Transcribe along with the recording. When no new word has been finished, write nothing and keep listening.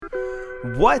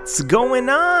What's going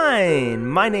on?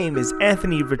 My name is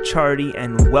Anthony Ricciardi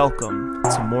and welcome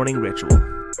to Morning Ritual.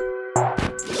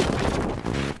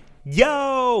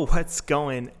 Yo, what's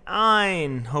going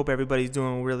on? Hope everybody's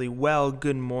doing really well.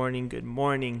 Good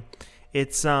morning.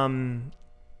 It's it's been,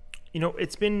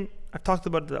 I've talked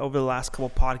about it over the last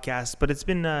couple podcasts, but it's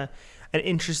been an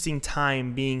interesting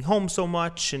time being home so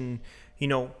much and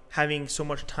having so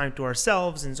much time to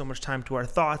ourselves and so much time to our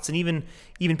thoughts, and even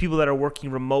people that are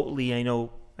working remotely.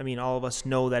 All of us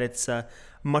know that it's a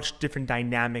much different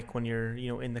dynamic when you're,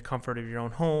 in the comfort of your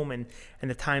own home and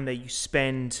the time that you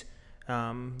spend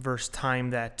versus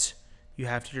time that you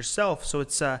have to yourself. So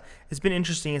it's been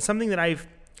interesting. It's something that I've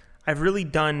really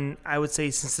done, I would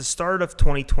say, since the start of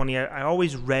 2020. I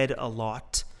always read a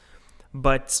lot,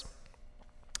 but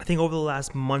I think over the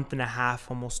last month and a half,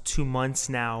 almost 2 months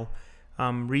now,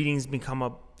 reading's become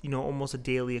almost a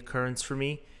daily occurrence for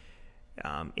me,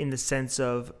 in the sense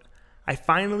of I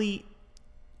finally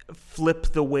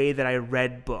flipped the way that I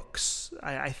read books.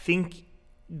 I think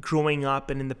growing up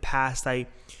and in the past, I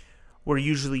were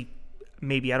usually,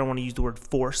 maybe I don't want to use the word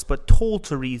forced, but told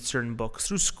to read certain books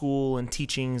through school and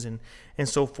teachings and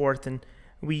so forth. And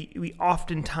we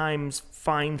oftentimes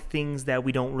find things that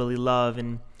we don't really love.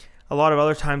 And a lot of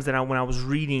other times when I was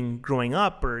reading growing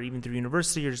up, or even through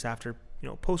university or just after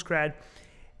post-grad,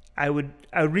 I would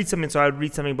read something. So I would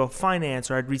read something about finance,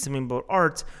 or I'd read something about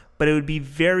art, but it would be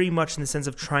very much in the sense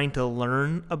of trying to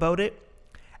learn about it,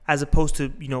 as opposed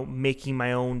to making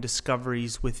my own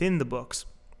discoveries within the books.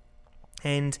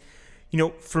 And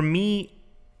for me,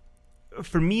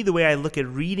 the way I look at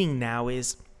reading now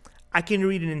is I can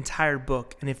read an entire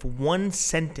book, and if one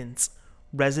sentence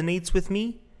resonates with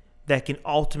me, that can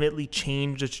ultimately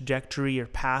change the trajectory or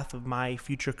path of my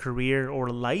future career or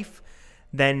life,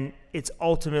 then it's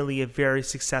ultimately a very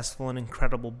successful and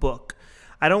incredible book.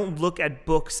 I don't look at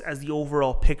books as the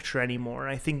overall picture anymore.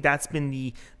 I think that's been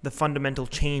the fundamental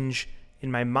change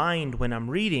in my mind when I'm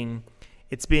reading.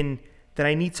 It's been that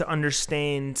I need to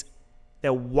understand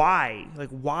that why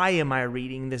am I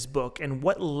reading this book, and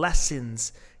what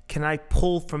lessons can I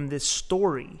pull from this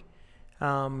story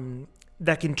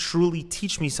that can truly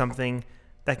teach me something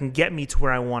that can get me to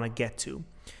where I want to get to.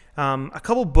 A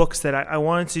couple books that I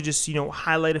wanted to just,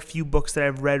 highlight a few books that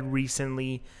I've read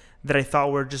recently that I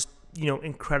thought were just,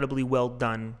 incredibly well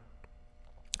done.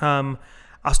 I'll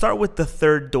start with The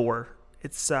Third Door.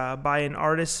 It's by an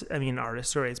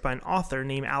it's by an author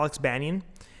named Alex Banyan.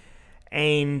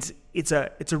 And it's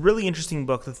a really interesting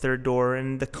book, The Third Door.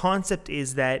 And the concept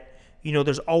is that,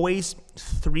 there's always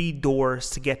 3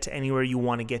 doors to get to anywhere you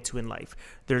want to get to in life.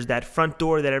 There's that front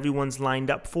door that everyone's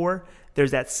lined up for. There's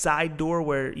that side door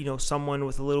where, someone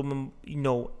with a little,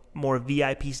 more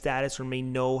VIP status, or may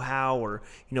know how, or,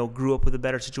 grew up with a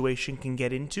better situation, can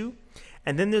get into.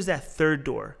 And then there's that third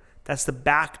door. That's the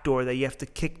back door that you have to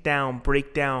kick down,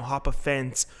 break down, hop a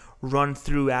fence, run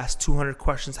through, ask 200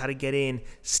 questions how to get in,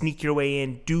 sneak your way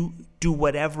in, do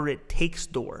whatever it takes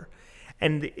door.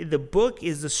 And the book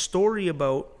is the story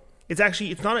about, it's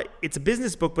a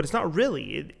business book, but it's not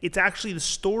really. It's actually the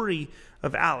story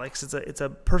of Alex. It's a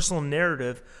personal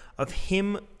narrative of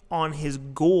him on his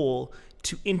goal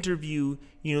to interview,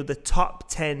 the top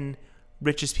 10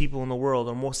 richest people in the world,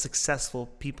 or most successful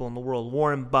people in the world.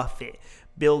 Warren Buffett,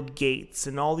 Bill Gates,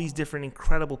 and all these different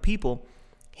incredible people.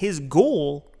 His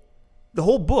goal, the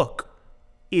whole book,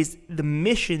 is the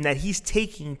mission that he's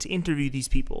taking to interview these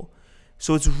people.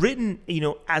 So it's written,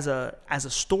 as a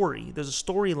story. There's a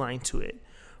storyline to it.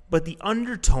 But the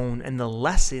undertone and the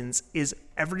lessons is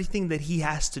everything that he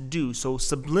has to do. So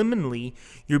subliminally,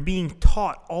 you're being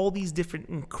taught all these different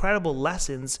incredible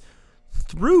lessons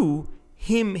through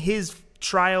his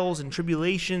trials and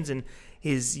tribulations, and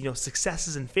his,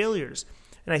 successes and failures.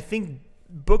 And I think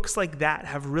books like that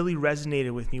have really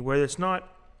resonated with me, where it's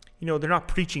not, they're not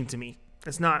preaching to me.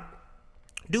 It's not,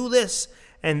 do this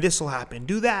and this will happen.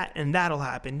 Do that and that'll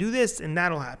happen. Do this and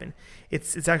that'll happen.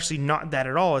 It's actually not that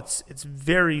at all. It's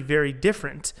very, very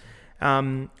different.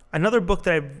 Another book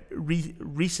that I've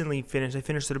recently finished, I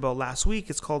finished it about last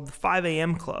week. It's called The 5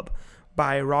 a.m. Club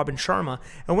by Robin Sharma.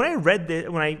 And when I read this,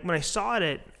 when I saw it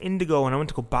at Indigo and I went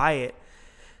to go buy it,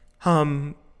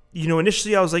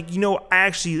 initially I was like,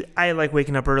 I like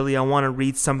waking up early. I want to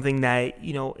read something that,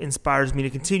 inspires me to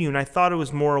continue. And I thought it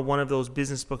was more one of those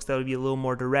business books that would be a little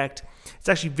more direct. It's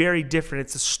actually very different.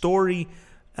 It's a story.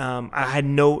 I had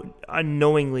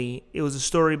unknowingly, it was a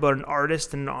story about an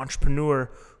artist and an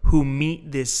entrepreneur who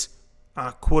meet this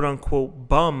quote unquote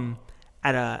bum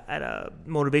at a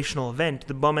motivational event.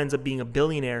 The bum ends up being a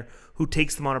billionaire who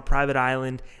takes them on a private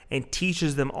island and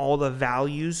teaches them all the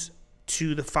values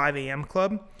to the 5 a.m.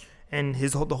 club. And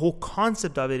the whole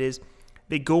concept of it is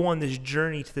they go on this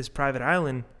journey to this private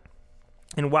island,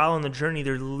 and while on the journey,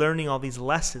 they're learning all these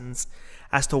lessons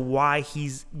as to why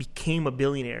he's became a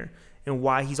billionaire and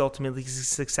why he's ultimately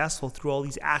successful through all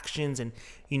these actions and,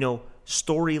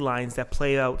 storylines that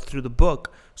play out through the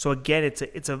book. So again,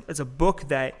 it's a book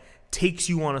that takes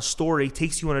you on a story,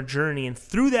 takes you on a journey, and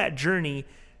through that journey,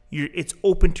 it's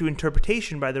open to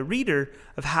interpretation by the reader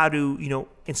of how to,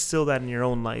 instill that in your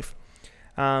own life.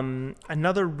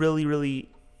 Another really, really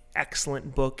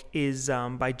excellent book is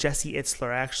by Jesse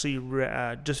Itzler. I actually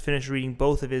just finished reading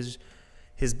both of his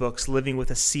books, Living with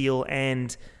a Seal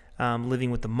and Living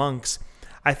with the Monks.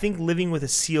 I think Living with a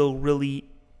Seal really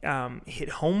hit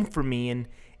home for me, and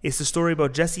it's the story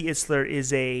about Jesse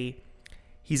Itzler.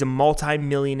 He's a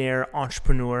multi-millionaire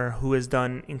entrepreneur who has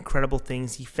done incredible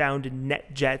things. He founded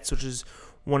NetJets, which is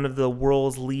one of the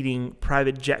world's leading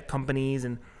private jet companies,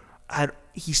 and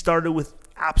he started with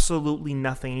absolutely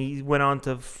nothing. He went on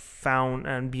to found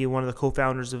and be one of the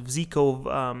co-founders of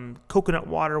Zico coconut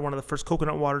water, one of the first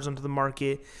coconut waters onto the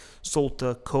market, sold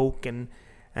to Coke and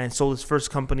sold his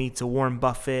first company to Warren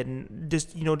Buffett, and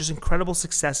just incredible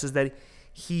successes that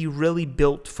he really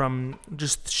built from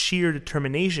just sheer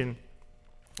determination.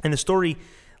 And the story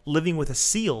Living with a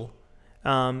Seal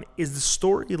is the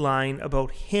storyline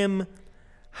about him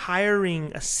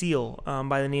hiring a SEAL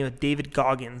by the name of David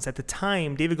Goggins. At the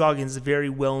time, David Goggins is a very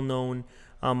well-known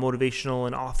motivational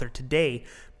and author today,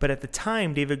 but at the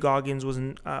time, David Goggins was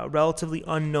a relatively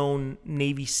unknown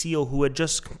Navy SEAL who had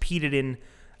just competed in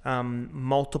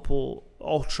multiple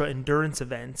ultra endurance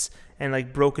events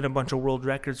and broken a bunch of world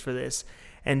records for this.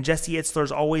 And Jesse Itzler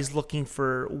is always looking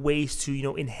for ways to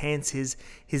enhance his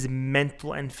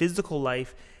mental and physical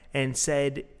life, and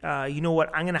said, you know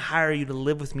what, I'm going to hire you to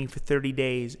live with me for 30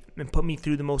 days and put me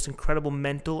through the most incredible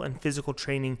mental and physical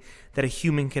training that a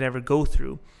human can ever go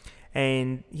through.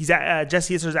 And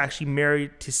Jesse Itzler is actually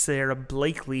married to Sarah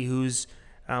Blakely, who's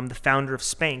the founder of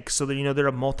Spanx. So they're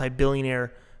a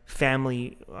multi-billionaire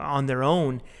family on their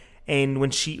own. And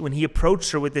when he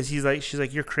approached her with this, she's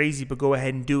like, you're crazy, but go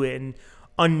ahead and do it. And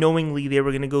unknowingly, he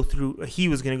was going to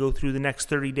go through the next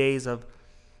 30 days of,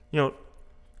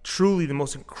 truly the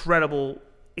most incredible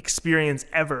experience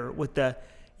ever with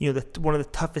one of the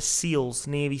toughest SEALs,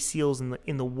 Navy SEALs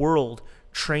in the world,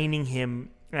 training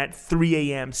him at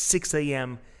 3 a.m., 6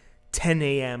 a.m., 10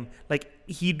 a.m.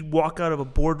 He'd walk out of a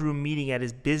boardroom meeting at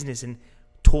his business and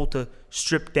told to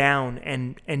strip down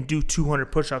and do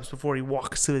 200 push-ups before he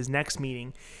walks to his next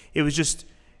meeting. It was just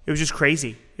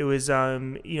crazy. It was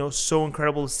so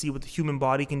incredible to see what the human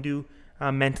body can do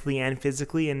mentally and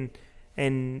physically, and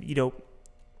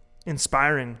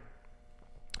inspiring.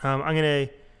 I'm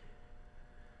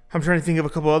trying to think of a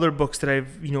couple other books that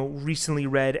I've recently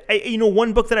read.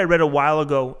 One book that I read a while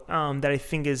ago that I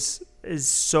think is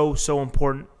so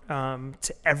important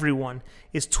to everyone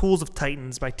is Tools of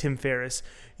Titans by Tim Ferriss.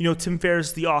 Tim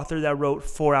Ferriss, the author that wrote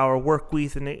 4-Hour Work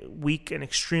Week, an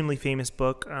extremely famous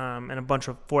book, and a bunch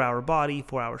of 4-Hour Body,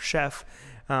 4-Hour Chef,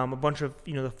 a bunch of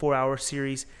the 4-Hour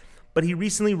series. But he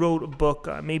recently wrote a book,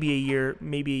 maybe a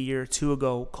year or two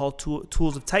ago, called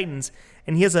Tools of Titans,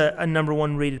 and he has a number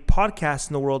one rated podcast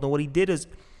in the world. And what he did is,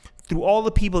 through all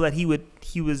the people that he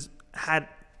had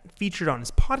featured on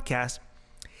his podcast,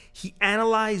 he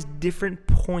analyzed different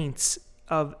points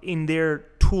in their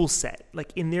tool set,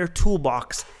 in their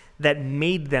toolbox, that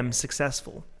made them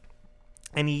successful.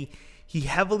 And he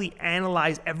heavily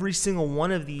analyzed every single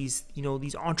one of these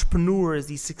entrepreneurs,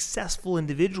 these successful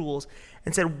individuals,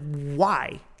 and said,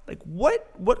 why?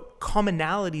 What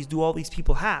commonalities do all these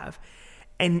people have?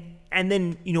 And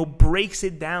then breaks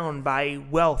it down by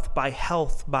wealth, by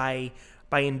health, by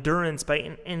endurance,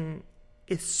 and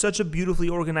it's such a beautifully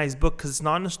organized book because it's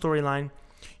not in a storyline.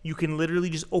 You can literally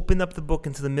just open up the book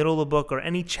into the middle of the book or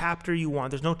any chapter you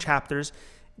want. There's no chapters.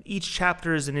 Each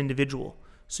chapter is an individual.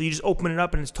 So you just open it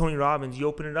up and it's Tony Robbins. You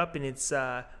open it up and it's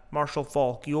Marshall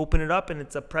Falk. You open it up and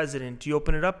it's a president. You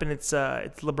open it up and it's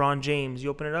LeBron James. You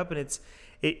open it up and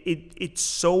it's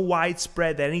so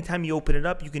widespread that anytime you open it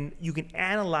up, you can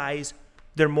analyze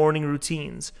their morning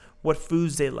routines, what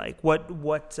foods they like,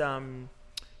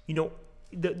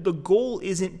 the goal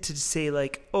isn't to say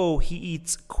oh, he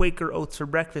eats Quaker oats for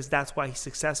breakfast, that's why he's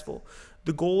successful.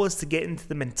 The goal is to get into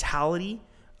the mentality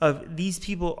of these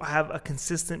people have a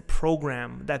consistent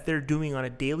program that they're doing on a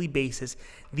daily basis.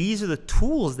 These are the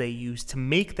tools they use to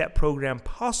make that program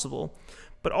possible.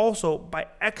 But also, by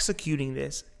executing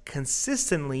this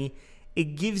consistently,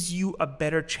 it gives you a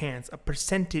better chance, a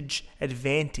percentage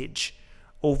advantage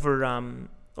over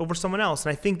someone else.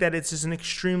 And I think that it's just an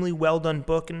extremely well done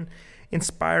book. And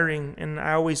inspiring, and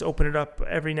I always open it up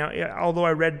every now. Although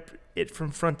I read it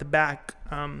from front to back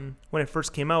when it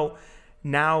first came out,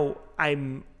 now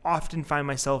I'm often find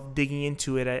myself digging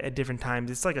into it at different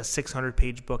times. It's like a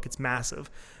 600-page book. It's massive.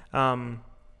 I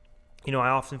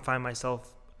often find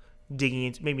myself digging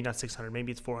into, maybe not 600,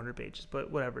 maybe it's 400 pages,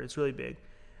 but whatever. It's really big.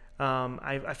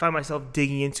 I find myself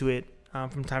digging into it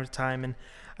from time to time, and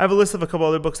I have a list of a couple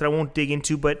other books that I won't dig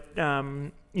into, but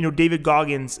David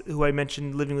Goggins, who I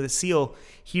mentioned, Living with a Seal,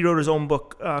 he wrote his own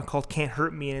book called Can't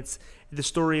Hurt Me, and it's the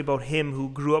story about him who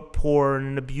grew up poor in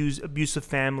an abusive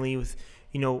family with,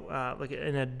 like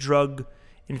in a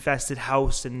drug-infested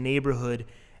house and neighborhood,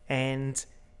 and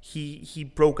he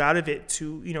broke out of it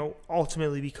to,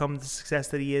 ultimately become the success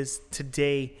that he is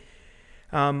today.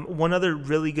 One other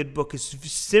really good book is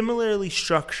similarly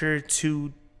structured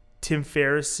to Tim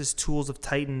Ferriss's Tools of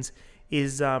Titans,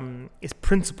 is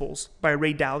Principles by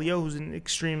Ray Dalio, who's an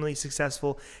extremely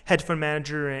successful hedge fund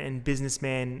manager and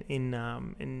businessman in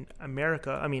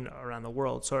America. Around the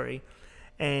world, sorry.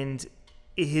 And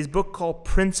his book called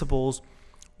Principles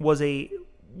was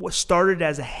started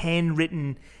as a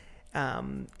handwritten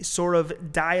sort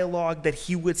of dialogue that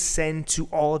he would send to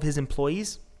all of his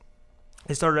employees.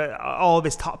 It started all of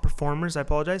his top performers, I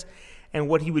apologize. And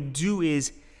what he would do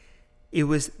is, it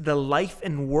was the life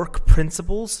and work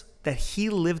principles that he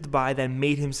lived by that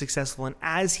made him successful. And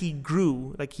as he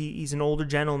grew, like he's an older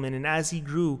gentleman, and as he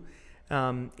grew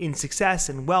in success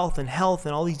and wealth and health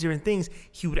and all these different things,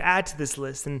 he would add to this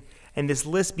list. And this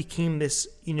list became this,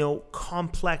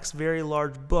 complex, very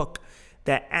large book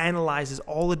that analyzes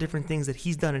all the different things that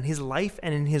he's done in his life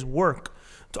and in his work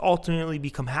to ultimately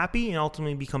become happy and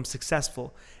ultimately become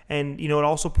successful. And, it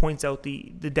also points out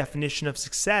the definition of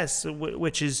success,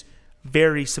 which is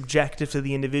very subjective to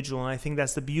the individual. And I think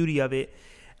that's the beauty of it.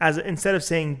 As instead of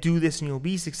saying, do this and you'll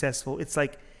be successful, it's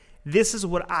like, this is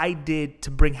what I did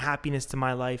to bring happiness to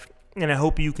my life, and I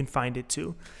hope you can find it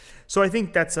too. So I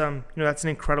think that's that's an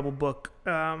incredible book.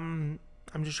 I'm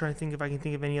just trying to think if I can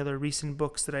think of any other recent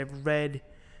books that I've read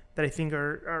that I think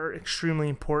are extremely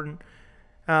important.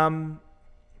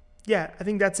 I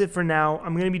think that's it for now.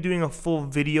 I'm going to be doing a full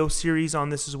video series on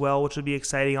this as well, which will be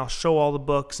exciting. I'll show all the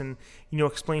books and,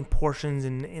 explain portions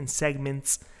and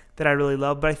segments that I really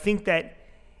love. But I think that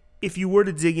if you were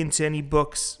to dig into any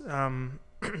books,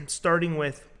 starting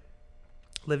with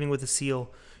Living with a Seal,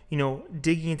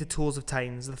 digging into Tools of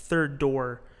Titans, The Third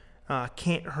Door,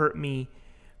 Can't Hurt Me,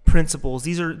 Principles.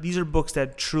 These are books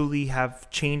that truly have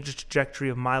changed the trajectory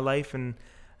of my life, and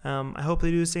I hope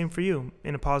they do the same for you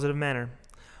in a positive manner.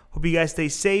 Hope you guys stay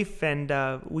safe, and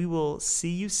we will see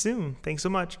you soon. Thanks so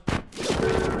much.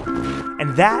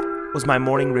 And that was my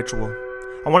morning ritual.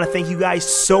 I want to thank you guys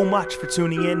so much for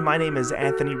tuning in. My name is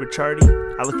Anthony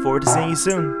Ricciardi. I look forward to seeing you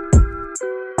soon.